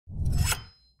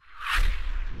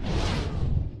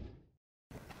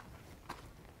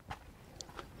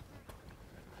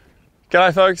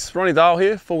G'day folks, Ronny Dahl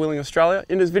here, Four Wheeling Australia.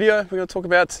 In this video, we're going to talk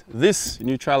about this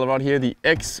new trailer right here, the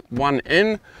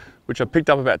X1-N, which I picked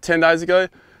up about 10 days ago.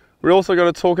 We're also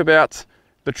going to talk about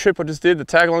the trip I just did, the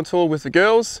tag-along tour with the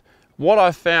girls. What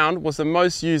I found was the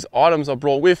most used items I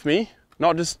brought with me,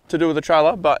 not just to do with the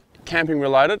trailer, but camping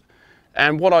related,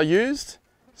 and what I used,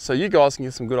 so you guys can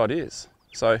get some good ideas.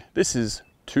 So this is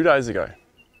 2 days ago.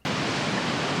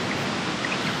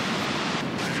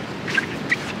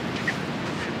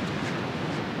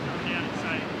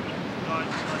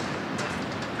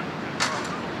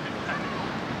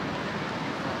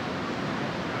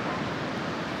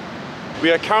 We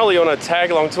are currently on a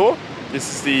tag-along tour.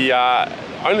 This is the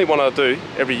only one I do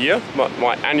every year,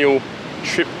 my annual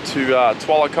trip to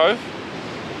Twilight Cove.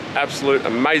 Absolute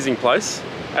amazing place,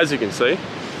 as you can see.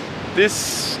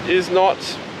 This is not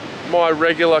my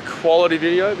regular quality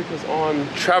video because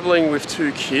I'm traveling with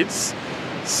 2 kids.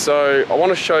 So I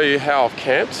want to show you how I've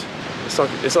camped.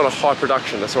 It's not a high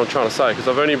production, that's what I'm trying to say, because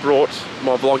I've only brought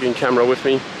my vlogging camera with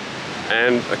me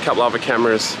and a couple other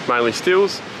cameras, mainly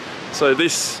stills. So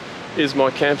this is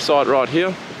my campsite right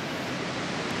here.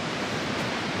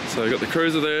 So I've got the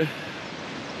cruiser there,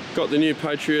 got the new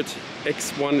Patriot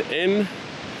X1-N.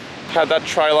 Had that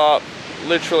trailer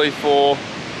literally for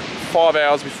 5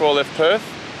 hours before I left Perth.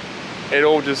 It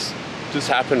all just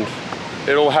happened.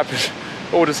 It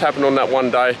all just happened on that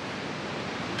one day.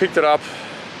 Picked it up,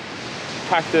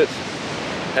 packed it,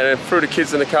 and then threw the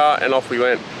kids in the car and off we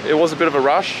went. It was a bit of a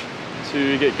rush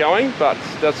to get going, but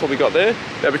that's what we got there.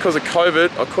 Now because of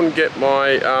COVID, I couldn't get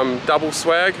my double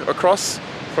swag across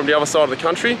from the other side of the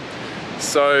country.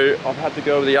 So I've had to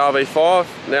go with the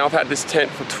RV5. Now I've had this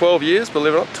tent for 12 years,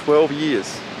 believe it or not, 12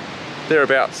 years,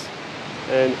 thereabouts.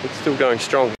 And it's still going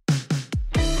strong.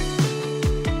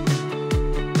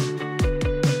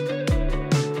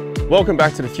 Welcome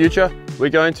back to the future. We're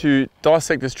going to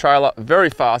dissect this trailer very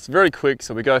fast, very quick,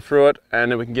 so we go through it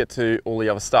and then we can get to all the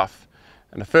other stuff.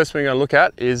 And the first thing we're going to look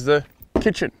at is the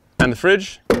kitchen and the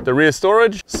fridge, the rear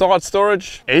storage, side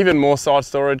storage, even more side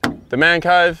storage, the man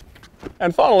cave,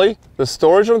 and finally the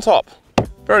storage on top.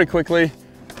 Very quickly,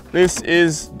 this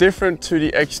is different to the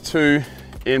X2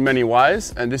 in many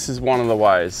ways, and this is one of the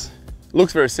ways.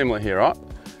 Looks very similar here, right?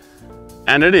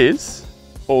 And it is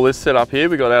all this set up here.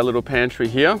 We got our little pantry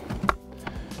here.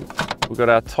 We've got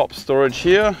our top storage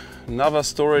here, another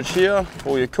storage here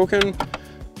for your cooking.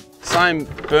 Same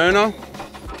burner,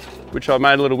 which I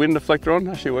made a little wind deflector on.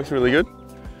 Actually works really good.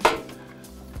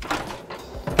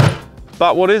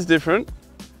 But what is different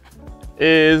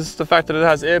is the fact that it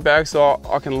has airbags, so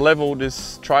I can level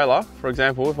this trailer. For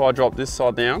example, if I drop this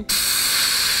side down,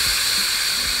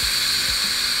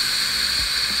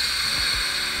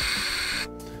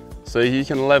 so you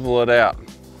can level it out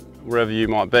wherever you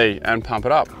might be and pump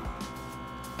it up.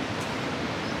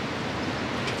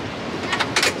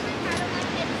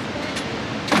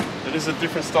 It is a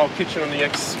different style kitchen on the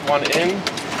X1-N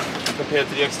compared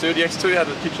to the X2. The X2 had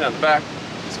the kitchen at the back,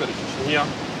 it's got a kitchen here.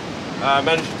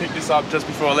 Managed to pick this up just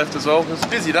before I left as well. It was a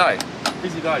busy day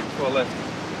before I left.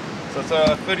 So it's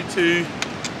a 32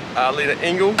 litre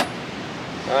Engel.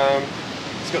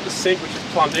 It's got the sink which is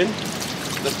plumbed in.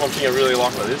 That's one thing I really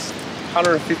like about this.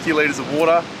 150 litres of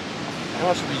water. How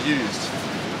much have we used?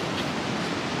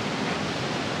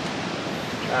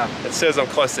 It says I'm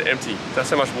close to empty. That's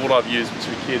how much water I've used with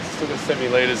 2 kids. Still got 70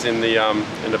 litres in the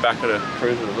back of the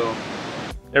cruiser as well.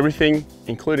 Everything,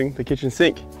 including the kitchen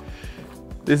sink.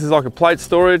 This is like a plate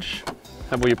storage.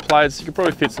 Have all your plates. You could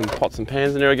probably fit some pots and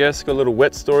pans in there, I guess. Got a little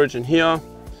wet storage in here.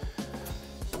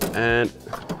 And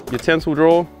utensil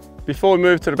drawer. Before we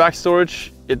move to the back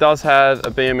storage, it does have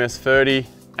a BMS 30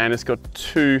 and it's got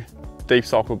 2 deep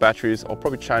cycle batteries. I'll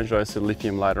probably change those to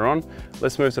lithium later on.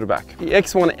 Let's move to the back. The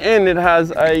X1-N, it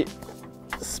has a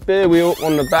spare wheel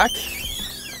on the back,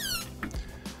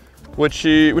 which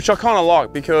I kind of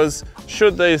like, because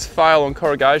should these fail on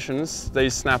corrugations,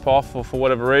 these snap off or for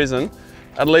whatever reason,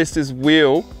 at least this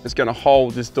wheel is going to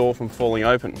hold this door from falling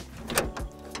open.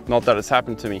 Not that it's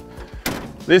happened to me.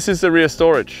 This is the rear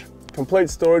storage. Complete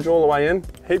storage all the way in.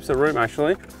 Heaps of room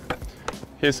actually.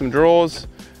 Here's some drawers,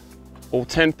 all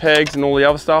tent pegs and all the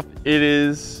other stuff. It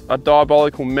is a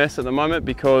diabolical mess at the moment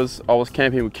because I was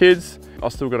camping with kids.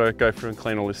 I've still got to go through and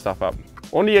clean all this stuff up.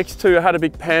 On the X2, I had a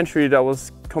big pantry that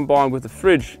was combined with the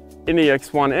fridge. In the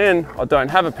X1-N, I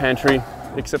don't have a pantry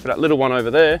except for that little one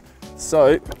over there.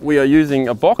 So we are using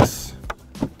a box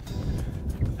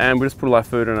and we just put all our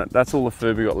food in it. That's all the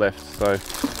food we got left. So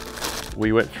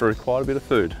we went through quite a bit of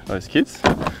food, those kids.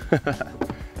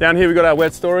 Down here we got our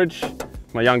wet storage.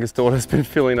 My youngest daughter's been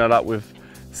filling that up with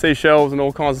seashells and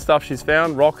all kinds of stuff she's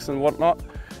found, rocks and whatnot.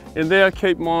 In there I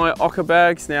keep my Ocker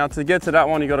bags. Now to get to that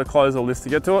one, you got to close all this to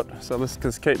get to it. So let's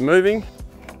just keep moving.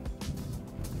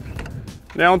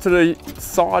 Now onto the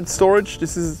side storage.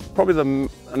 This is probably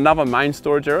another main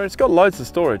storage area. It's got loads of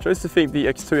storage. I used to think the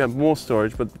X2 had more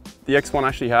storage, but the X1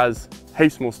 actually has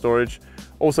heaps more storage.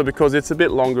 Also because it's a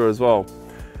bit longer as well.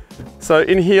 So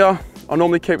in here, I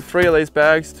normally keep 3 of these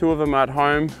bags, 2 of them at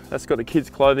home. That's got the kids'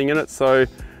 clothing in it. So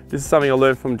this is something I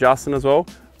learned from Justin as well.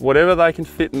 Whatever they can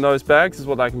fit in those bags is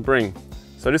what they can bring.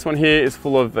 So this one here is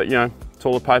full of,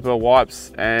 toilet paper,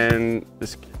 wipes, and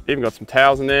it's even got some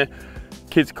towels in there.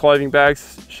 Kids' clothing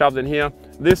bags shoved in here.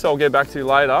 This I'll get back to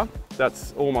later.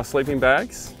 That's all my sleeping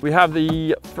bags. We have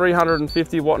the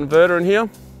 350 watt inverter in here,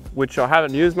 which I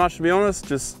haven't used much to be honest,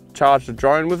 just charged a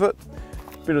drone with it.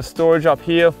 Bit of storage up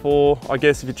here for, I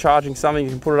guess if you're charging something, you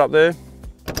can put it up there.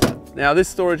 Now this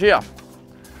storage here,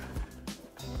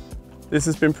 this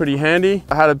has been pretty handy.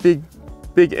 I had a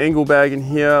big angle bag in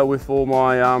here with all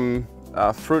my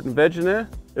fruit and veg in there.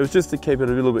 It was just to keep it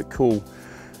a little bit cool.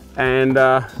 And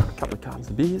a couple of cartons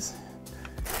of beers.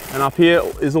 And up here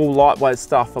is all lightweight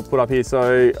stuff I put up here.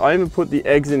 So I even put the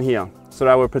eggs in here so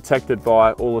they were protected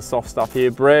by all the soft stuff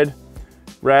here. Bread,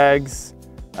 rags,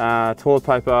 toilet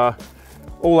paper,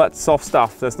 all that soft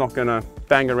stuff that's not gonna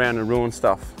bang around and ruin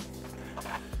stuff.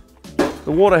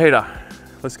 The water heater.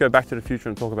 Let's go back to the future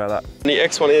and talk about that. In the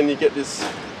X1-N, you get this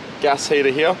gas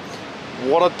heater here.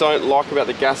 What I don't like about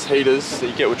the gas heaters that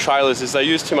you get with trailers is they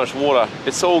use too much water.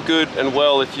 It's all good and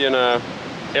well if you're in an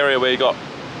area where you got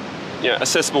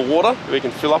accessible water where you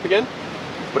can fill up again.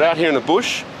 But out here in the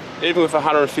bush, even with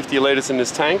 150 litres in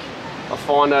this tank, I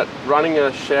find that running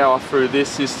a shower through this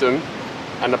system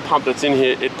and the pump that's in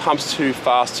here, it pumps too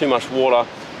fast, too much water.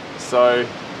 So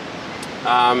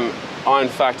I in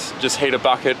fact just heat a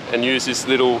bucket and use this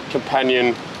little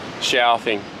companion shower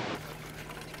thing.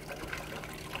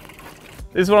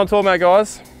 This is what I'm talking about,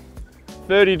 guys.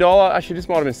 $30, actually this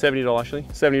might have been $70 actually,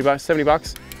 70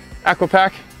 bucks. Aqua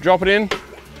pack, drop it in,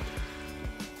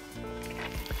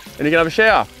 and you can have a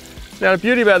shower. Now the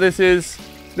beauty about this is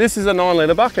a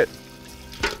 9-litre bucket.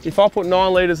 If I put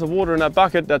 9 litres of water in that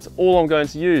bucket, that's all I'm going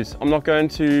to use. I'm not going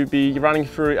to be running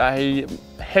through a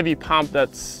heavy pump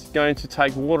that's going to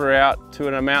take water out to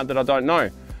an amount that I don't know.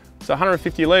 So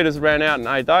 150 litres ran out in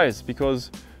 8 days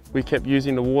because we kept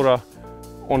using the water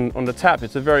on the tap.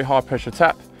 It's a very high pressure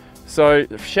tap. So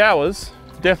showers,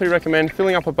 definitely recommend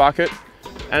filling up a bucket.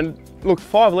 And look,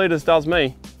 5 litres does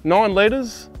me. 9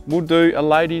 litres will do a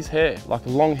lady's hair, like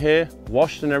long hair,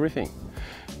 washed and everything.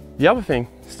 The other thing,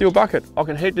 steel bucket, I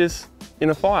can heat this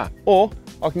in a fire. Or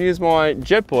I can use my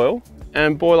jet boil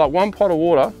and boil up 1 pot of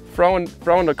water, throw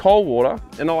in the cold water,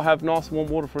 and I'll have nice warm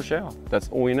water for a shower. That's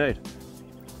all you need.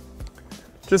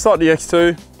 Just like the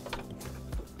X2,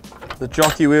 the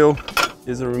jockey wheel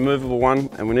is a removable one,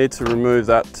 and we need to remove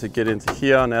that to get into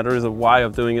here. Now there is a way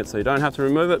of doing it so you don't have to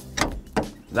remove it.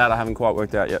 That I haven't quite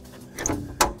worked out yet.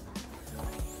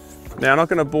 Now I'm not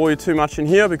going to bore you too much in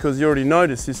here because you already know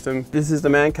this system. This is the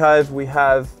man cave. We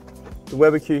have the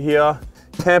barbecue here,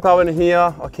 camp oven in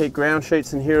here. I keep ground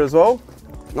sheets in here as well,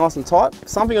 nice and tight.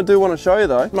 Something I do want to show you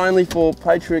though, mainly for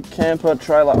Patriot camper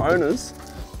trailer owners.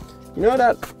 You know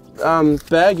that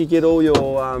bag you get all your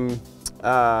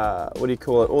what do you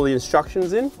call it, all the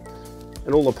instructions in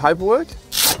and all the paperwork?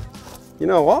 You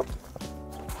know what?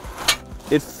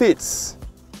 It fits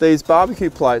these barbecue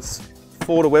plates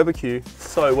for the barbecue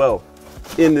so well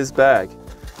in this bag.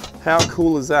 How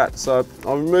cool is that? So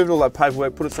I removed all that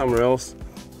paperwork, put it somewhere else.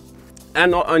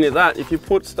 And not only that, if you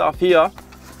put stuff here,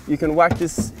 you can whack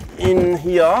this in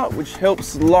here, which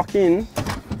helps lock in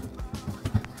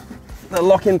the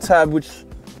lock-in tab, which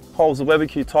holds the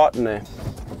barbecue tight in there.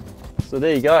 So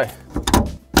there you go.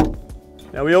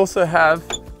 Now we also have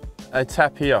a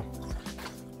tap here.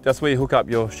 That's where you hook up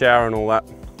your shower and all that,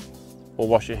 or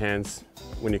wash your hands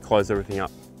when you close everything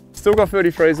up. Still got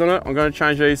 33s on it. I'm going to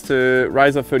change these to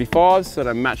Razor 35s so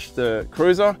they match the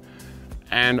Cruiser.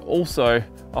 And also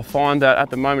I find that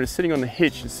at the moment it's sitting on the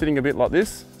hitch, it's sitting a bit like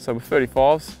this. So with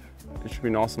 35s, it should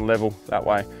be nice and level that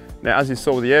way. Now, as you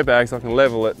saw with the airbags, I can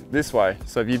level it this way.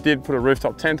 So if you did put a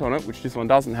rooftop tent on it, which this one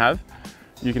doesn't have,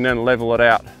 you can then level it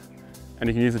out, and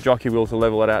you can use the jockey wheel to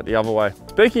level it out the other way.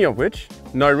 Speaking of which,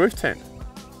 no roof tent.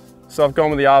 So I've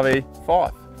gone with the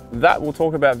RV5. That we'll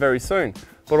talk about very soon.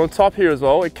 But on top here as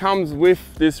well, it comes with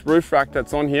this roof rack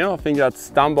that's on here. I think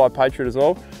that's done by Patriot as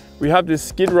well. We have this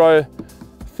skid row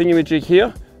thingamajig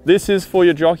here. This is for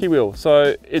your jockey wheel.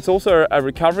 So it's also a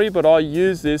recovery, but I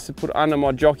use this to put under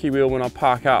my jockey wheel when I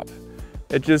park up.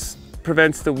 It just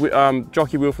prevents the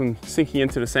jockey wheel from sinking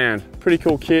into the sand. Pretty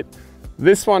cool kit.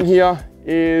 This one here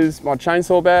is my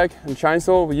chainsaw bag and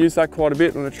chainsaw. We use that quite a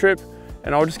bit on a trip,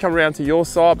 and I'll just come around to your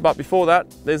side. But before that,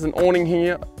 there's an awning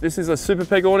here. This is a super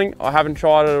peg awning. I haven't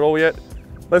tried it at all yet.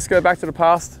 Let's go back to the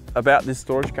past about this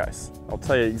storage case. I'll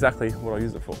tell you exactly what I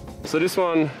use it for. So this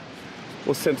one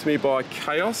was sent to me by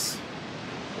Chaos.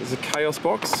 It's a Chaos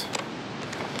box.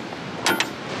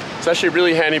 It's actually a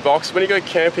really handy box. When you go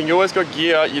camping, you always got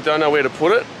gear, you don't know where to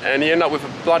put it, and you end up with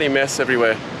a bloody mess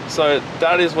everywhere. So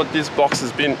that is what this box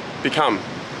has become.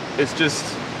 It's just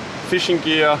fishing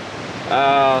gear,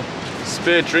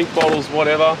 spare drink bottles,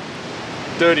 whatever,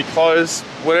 dirty clothes,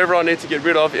 whatever I need to get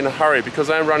rid of in a hurry,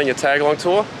 because I am running a tag-along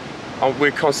tour.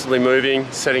 We're constantly moving,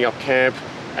 setting up camp,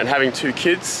 and having 2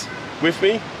 kids with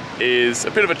me is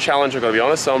a bit of a challenge, I've got to be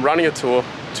honest. So I'm running a tour,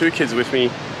 2 kids with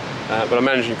me, but I'm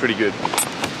managing pretty good.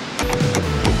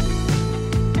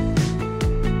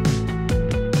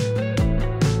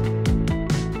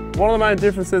 One of the main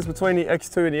differences between the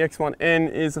X2 and the X1-N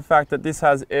is the fact that this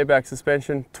has airbag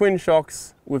suspension, twin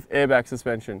shocks with airbag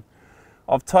suspension.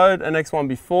 I've towed an X1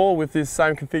 before with this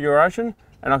same configuration,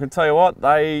 and I can tell you what,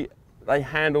 they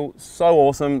handle so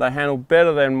awesome. They handle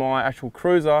better than my actual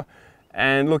cruiser.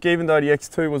 And look, even though the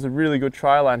X2 was a really good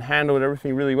trailer and handled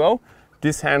everything really well,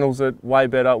 this handles it way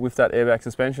better with that airbag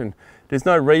suspension. There's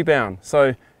no rebound.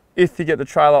 So if you get the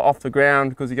trailer off the ground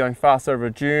because you're going fast over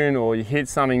a dune, or you hit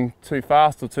something too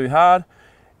fast or too hard,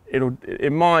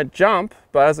 it might jump,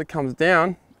 but as it comes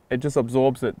down, it just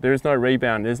absorbs it. There is no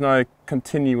rebound. There's no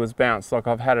continuous bounce like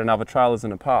I've had in other trailers in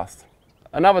the past.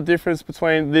 Another difference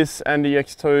between this and the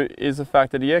X2 is the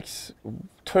fact that the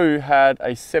X2 had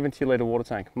a 70-litre water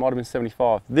tank. Might have been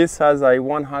 75. This has a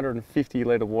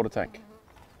 150-litre water tank.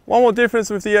 One more difference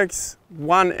with the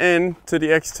X1-N to the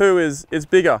X2 is it's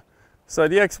bigger. So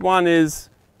the X1 is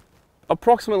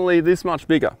approximately this much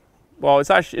bigger. Well, it's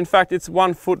actually, in fact, it's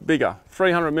 1 foot bigger,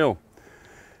 300 mil.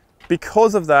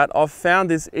 Because of that, I've found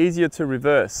this easier to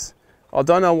reverse. I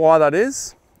don't know why that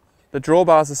is. The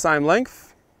drawbar's the same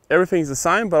length, everything's the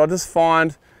same, but I just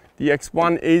find the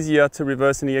X1 easier to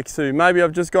reverse than the X2. Maybe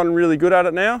I've just gotten really good at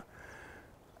it now.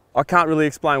 I can't really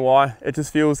explain why. It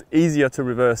just feels easier to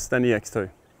reverse than the X2.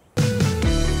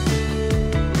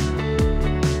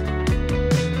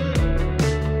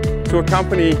 To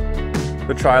accompany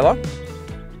the trailer,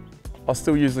 I'll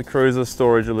still use the cruiser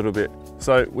storage a little bit.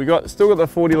 So we still got the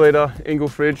 40-litre Ingle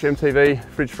fridge, MTV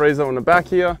fridge freezer on the back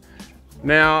here.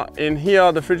 Now in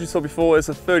here, the fridge you saw before is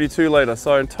a 32-litre.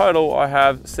 So in total, I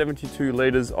have 72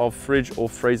 litres of fridge or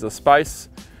freezer space.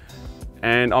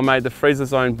 And I made the freezer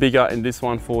zone bigger in this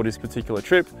one for this particular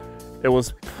trip. It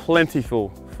was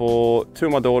plentiful for 2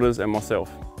 of my daughters and myself,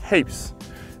 heaps.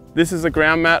 This is a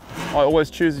ground mat I always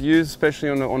choose to use, especially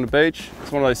on the beach.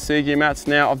 It's one of those sea gear mats.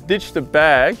 Now I've ditched the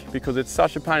bag because it's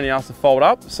such a pain in the ass to fold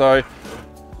up, so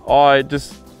I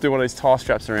just do one of these tie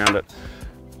straps around it.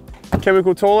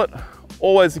 Chemical toilet,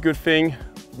 always a good thing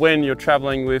when you're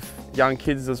traveling with young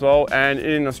kids as well. And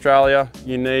in Australia,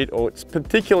 you need, or it's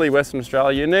particularly Western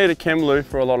Australia, you need a chem loo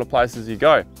for a lot of places you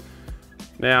go.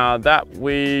 Now that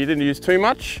we didn't use too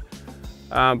much,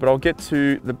 but I'll get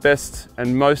to the best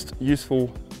and most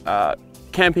useful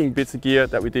camping bits of gear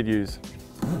that we did use.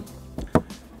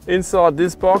 Inside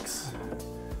this box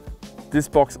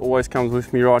always comes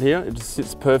with me right here. It just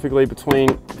sits perfectly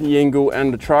between the Ingle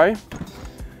and the tray.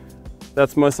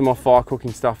 That's most of my fire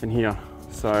cooking stuff in here.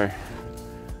 So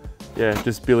yeah,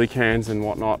 just billy cans and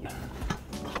whatnot.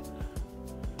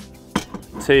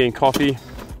 Tea and coffee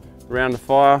around the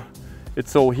fire.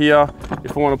 It's all here.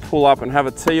 If I want to pull up and have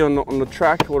a tea on the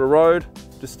track or the road,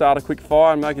 just start a quick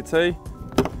fire and make a tea.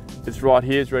 It's right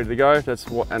here, it's ready to go. That's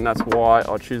why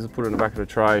I choose to put it in the back of the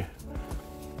tray.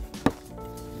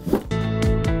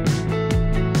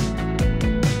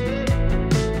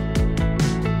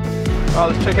 All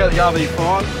right, let's check out the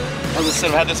RV5. As I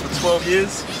said, I've had this for 12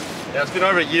 years. Now, it's been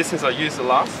over a year since I used it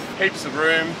last. Heaps of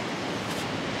room.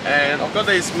 And I've got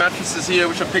these mattresses here,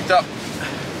 which I picked up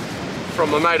from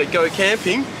my mate at Go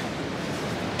Camping.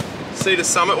 Cedar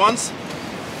Summit ones.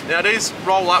 Now, these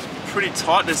roll up pretty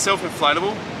tight. They're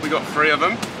self-inflatable. We got 3 of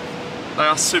them. They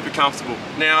are super comfortable.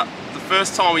 Now, the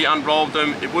first time we unrolled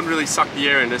them, it wouldn't really suck the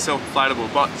air in. They're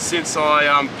self-inflatable. But since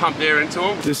I pumped air into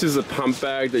them, this is a pump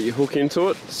bag that you hook into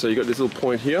it. So you got this little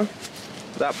point here.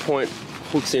 That point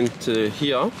hooks into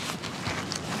here.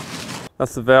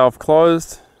 That's the valve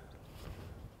closed.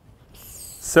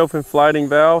 Self-inflating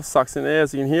valve, sucks in air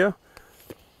as you can hear.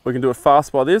 We can do it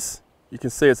fast by this. You can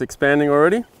see it's expanding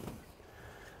already.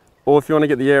 Or if you want to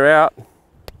get the air out,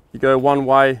 you go one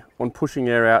way on pushing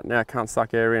air out. Now it can't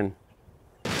suck air in.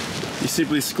 You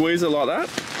simply squeeze it like that.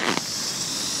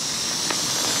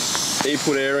 And you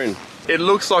put air in. It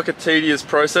looks like a tedious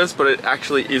process, but it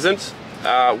actually isn't.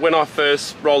 When I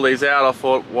first rolled these out, I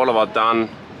thought, what have I done?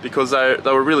 Because they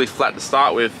were really flat to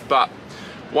start with, but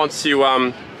once you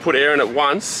put air in it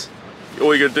once,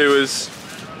 all you gotta do is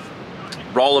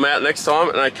roll them out next time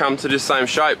and they come to this same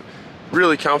shape.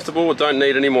 Really comfortable, don't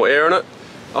need any more air in it.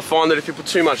 I find that if you put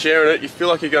too much air in it, you feel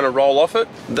like you're gonna roll off it.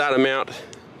 That amount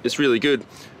is really good.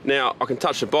 Now, I can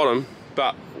touch the bottom,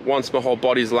 but once my whole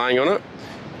body's laying on it,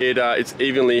 it's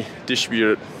evenly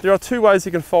distributed. There are two ways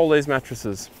you can fold these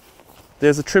mattresses.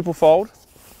 There's a triple fold,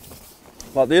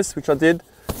 like this, which I did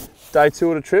day 2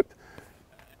 of the trip.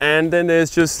 And then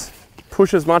there's just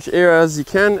push as much air as you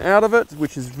can out of it,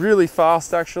 which is really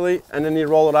fast actually, and then you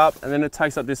roll it up and then it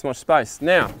takes up this much space.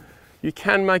 Now, you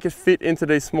can make it fit into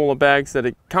these smaller bags that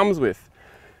it comes with.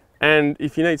 And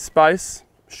if you need space,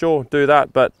 sure, do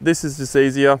that, but this is just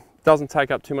easier, doesn't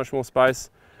take up too much more space,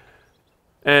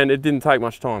 and it didn't take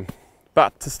much time.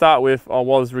 But to start with, I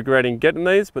was regretting getting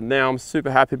these, but now I'm super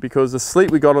happy because the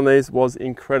sleep we got on these was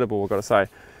incredible, I've got to say.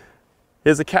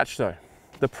 Here's a catch though,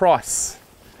 the price.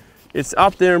 It's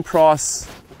up there in price,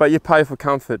 but you pay for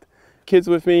comfort. Kids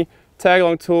with me, tag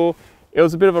along tour. It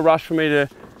was a bit of a rush for me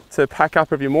to pack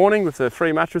up every morning with the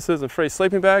free mattresses and free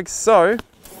sleeping bags. So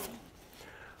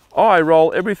I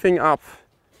roll everything up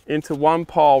into one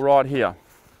pile right here.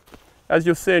 As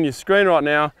you'll see on your screen right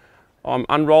now, I'm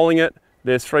unrolling it.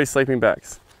 There's 3 sleeping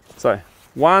bags. So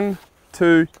 1,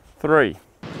 2, 3.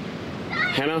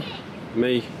 Hannah,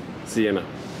 me, Sienna.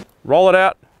 Roll it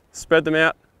out, spread them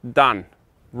out, done.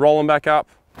 Roll them back up,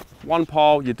 one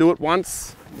pile. You do it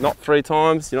once, not 3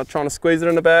 times. You're not trying to squeeze it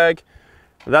in a bag.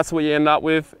 That's what you end up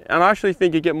with. And I actually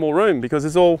think you get more room because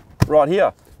it's all right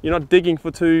here. You're not digging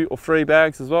for 2 or 3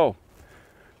 bags as well.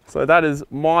 So that is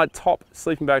my top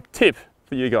sleeping bag tip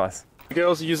for you guys. The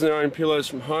girls are using their own pillows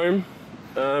from home,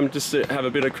 just to have a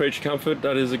bit of creature comfort.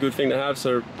 That is a good thing to have.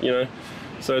 So, you know,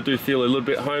 so I do feel a little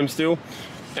bit home still.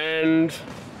 And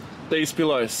these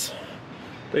pillows.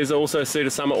 These are also Cedar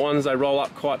Summit ones. They roll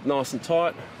up quite nice and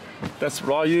tight. That's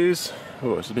what I use.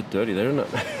 Oh, it's a bit dirty there, isn't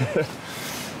it?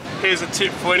 Here's a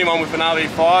tip for anyone with an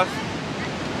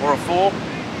RV5 or a 4.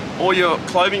 All your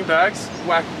clothing bags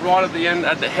whack right at the end,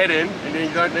 at the head end, and then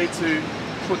you don't need to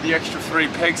put the extra 3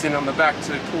 pegs in on the back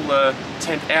to pull the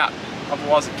tent out.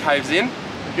 Otherwise it caves in.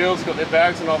 The girls have got their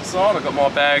bags on the other side. I've got my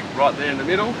bag right there in the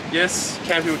middle. Yes,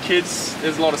 camping with kids,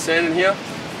 there's a lot of sand in here.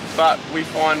 But we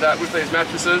find that with these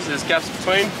mattresses, there's gaps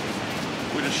between.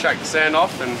 We just shake the sand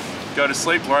off and go to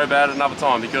sleep, worry about it another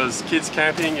time, because kids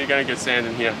camping, you're going to get sand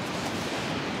in here.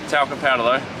 Talcum powder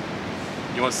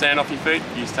though. You want sand off your feet,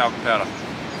 use talcum powder.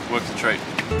 Works a treat.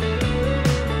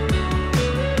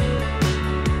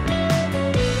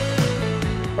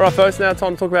 Alright folks, now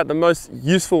time to talk about the most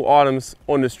useful items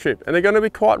on this trip. And they're going to be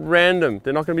quite random.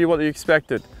 They're not going to be what you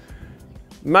expected.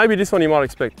 Maybe this one you might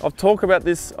expect. I've talked about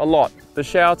this a lot, the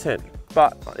shower tent,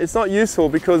 but it's not useful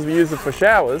because we use it for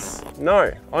showers. No,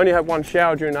 I only have 1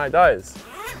 shower during 8 days.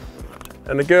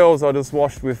 And the girls I just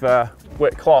washed with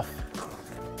wet cloth.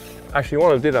 Actually,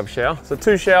 one of them did have a shower, so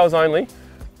 2 showers only.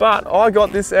 But I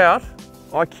got this out,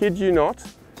 I kid you not,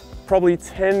 probably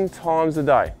 10 times a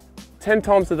day. 10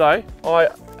 times a day, I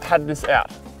had this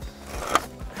out.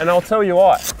 And I'll tell you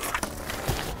why.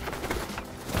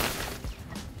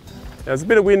 There's a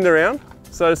bit of wind around,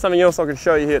 so there's something else I can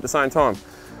show you here at the same time.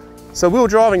 So we were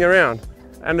driving around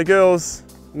and the girls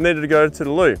needed to go to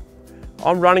the loo.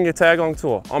 I'm running a tag along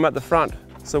tour, I'm at the front.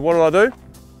 So what do?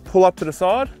 Pull up to the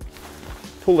side,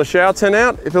 pull the shower tent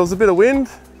out. If there was a bit of wind,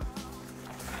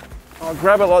 I'll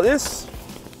grab it like this.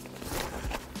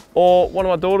 Or one of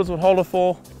my daughters would hold it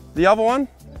for the other one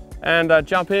and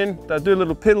jump in. They'll do a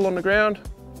little piddle on the ground,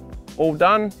 all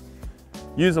done.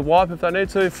 Use a wipe if they need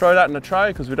to, throw that in a tray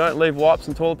because we don't leave wipes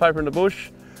and toilet paper in the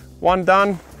bush. One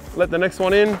done, let the next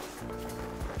one in.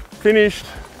 Finished,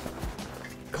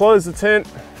 close the tent.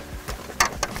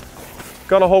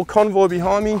 Got a whole convoy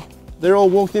behind me. They're all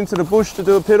walked into the bush to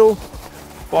do a piddle.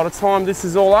 By the time this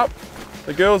is all up,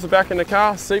 the girls are back in the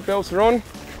car, seatbelts are on,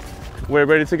 we're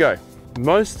ready to go.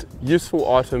 Most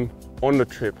useful item on the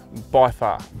trip by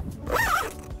far.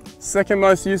 Second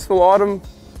most useful item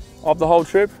of the whole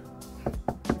trip,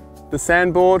 the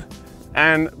sandboard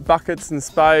and buckets and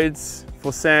spades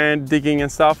for sand digging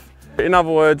and stuff. In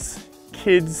other words,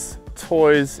 kids,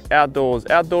 toys, outdoors,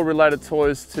 outdoor related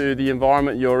toys to the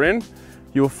environment you're in.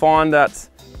 You'll find that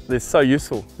they're so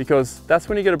useful because that's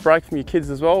when you get a break from your kids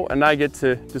as well and they get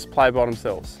to just play by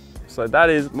themselves. So that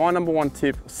is my #1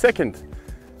 tip. Second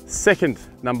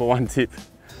 #1 tip,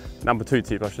 #2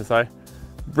 tip I should say,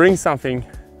 bring something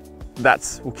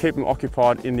that will keep them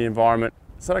occupied in the environment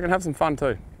so they can have some fun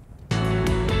too.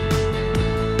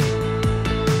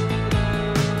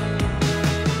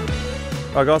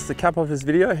 Alright guys, to cap off this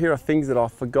video, here are things that I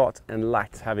forgot and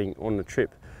lacked having on the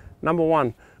trip. Number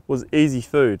one was easy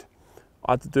food.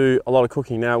 I had to do a lot of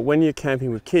cooking. Now, when you're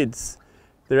camping with kids,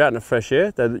 they're out in the fresh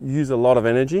air, they use a lot of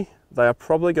energy. They are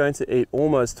probably going to eat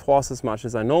almost twice as much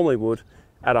as they normally would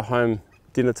at a home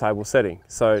dinner table setting.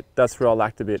 So that's where I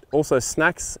lacked a bit. Also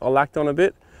snacks, I lacked on a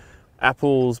bit.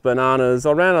 Apples, bananas,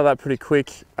 I ran out of that pretty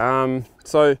quick.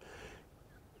 So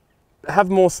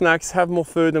have more snacks, have more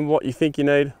food than what you think you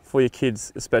need for your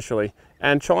kids especially.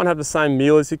 And try and have the same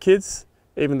meal as your kids,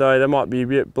 even though they might be a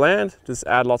bit bland, just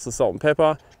add lots of salt and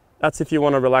pepper. That's if you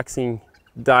want a relaxing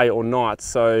day or night.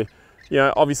 So, you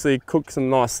know, obviously cook some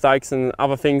nice steaks and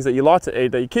other things that you like to eat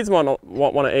that your kids might not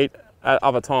want to eat at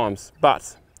other times.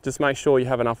 But just make sure you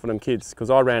have enough for them kids, because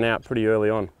I ran out pretty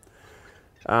early on.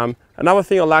 Another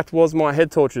thing I lacked was my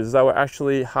head torches. They were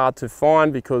actually hard to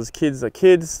find because kids are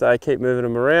kids, they keep moving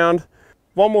them around.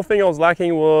 One more thing I was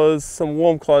lacking was some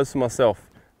warm clothes for myself.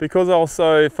 Because I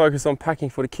also focused on packing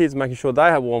for the kids, making sure they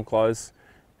have warm clothes,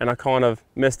 and I kind of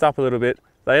messed up a little bit,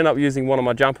 they ended up using one of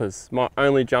my jumpers, my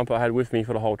only jumper I had with me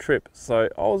for the whole trip. So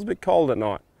I was a bit cold at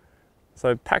night.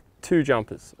 So pack 2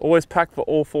 jumpers. Always pack for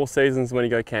all 4 seasons when you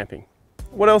go camping.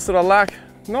 What else did I lack?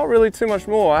 Not really too much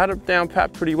more. I had it down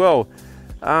pat pretty well.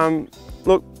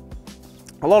 Look,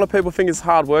 a lot of people think it's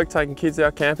hard work taking kids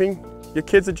out camping. Your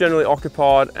kids are generally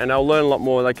occupied and they'll learn a lot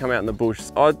more when they come out in the bush.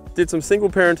 I did some single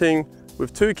parenting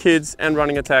with 2 kids and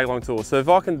running a tag along tour. So if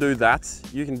I can do that,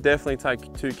 you can definitely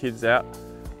take 2 kids out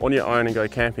on your own and go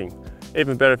camping.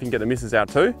 Even better if you can get the missus out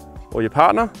too, or your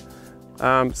partner.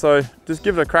 So just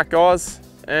give it a crack guys,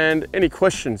 and any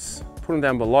questions, put them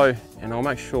down below and I'll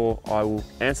make sure I will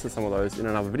answer some of those in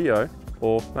another video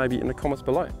or maybe in the comments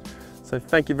below. So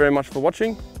thank you very much for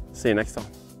watching. See you next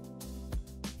time.